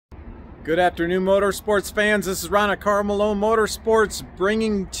Good afternoon, motorsports fans. This is Ron at Carl Malone Motorsports,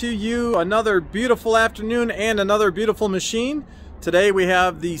 bringing to you another beautiful afternoon and another beautiful machine. Today we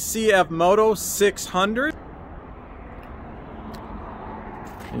have the Cfmoto 600.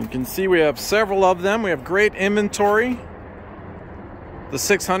 You can see we have several of them. We have great inventory. The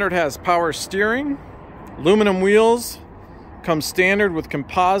 600 has power steering, aluminum wheels, comes standard with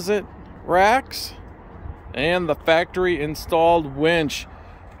composite racks, and the factory installed winch.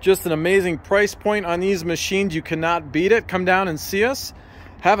 Just an amazing price point on these machines. You cannot beat it. Come down and see us.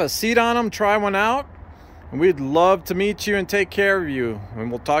 Have a seat on them. Try one out. And we'd love to meet you and take care of you. And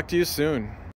we'll talk to you soon.